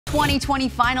2020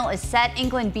 final is set.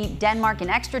 England beat Denmark in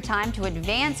extra time to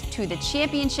advance to the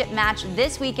championship match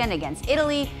this weekend against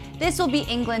Italy. This will be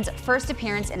England's first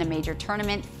appearance in a major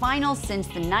tournament final since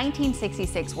the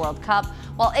 1966 World Cup,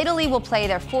 while Italy will play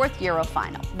their fourth Euro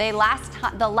final. The last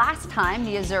time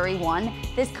the Azzurri won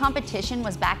this competition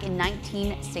was back in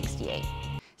 1968.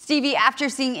 Stevie, after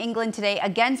seeing England today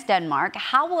against Denmark,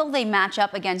 how will they match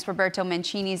up against Roberto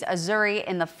Mancini's Azzurri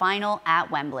in the final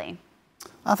at Wembley?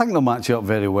 I think they'll match up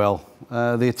very well.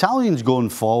 The Italians going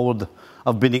forward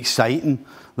have been exciting.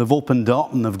 They've opened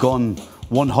up and they've gone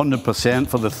 100%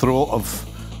 for the throat of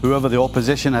whoever the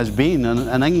opposition has been.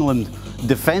 And England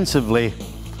defensively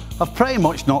have pretty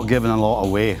much not given a lot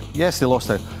away. Yes, they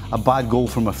lost a bad goal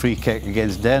from a free kick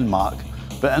against Denmark,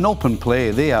 but in open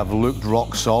play they have looked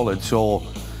rock solid. So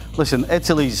listen,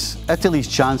 Italy's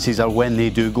chances are when they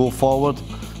do go forward.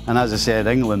 And as I said,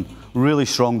 England really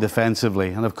strong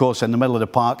defensively, and of course in the middle of the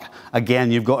park again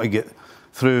you've got to get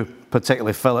through,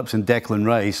 particularly Phillips and Declan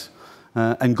Rice,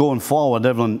 and going forward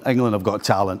England have got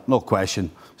talent, no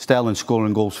question. Sterling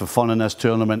scoring goals for fun in this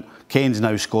tournament, Kane's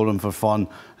now scoring for fun,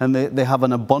 and they have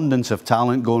an abundance of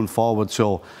talent going forward.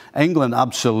 So England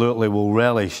absolutely will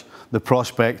relish the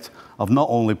prospect of not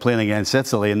only playing against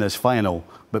Italy in this final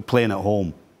but playing at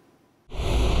home.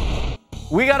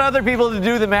 We got other people to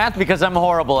do the math because I'm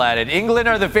horrible at it. England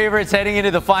are the favorites heading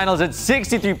into the finals at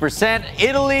 63%.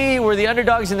 Italy were the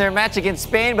underdogs in their match against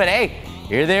Spain, but hey,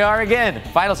 here they are again.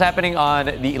 Finals happening on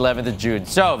the 11th of June.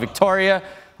 So, Victoria,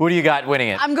 who do you got winning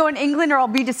it? I'm going England or I'll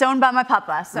be disowned by my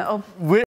papa, so...